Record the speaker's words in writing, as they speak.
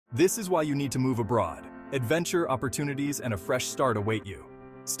This is why you need to move abroad. Adventure, opportunities, and a fresh start await you.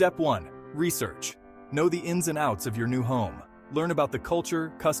 Step 1. Research. Know the ins and outs of your new home. Learn about the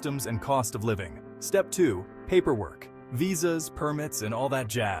culture, customs, and cost of living. Step 2. Paperwork. Visas, permits, and all that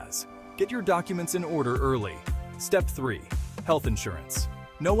jazz. Get your documents in order early. Step 3. Health insurance.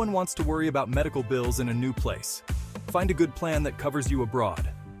 No one wants to worry about medical bills in a new place. Find a good plan that covers you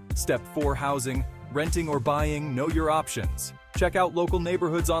abroad. Step 4. Housing. Renting or buying, know your options. Check out local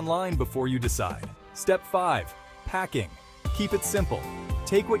neighborhoods online before you decide. Step 5. Packing. Keep it simple.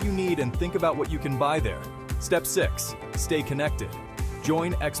 Take what you need and think about what you can buy there. Step 6. Stay connected.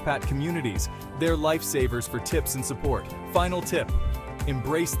 Join expat communities. They're lifesavers for tips and support. Final tip.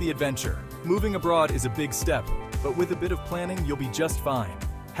 Embrace the adventure. Moving abroad is a big step, but with a bit of planning, you'll be just fine.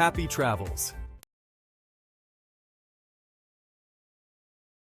 Happy travels.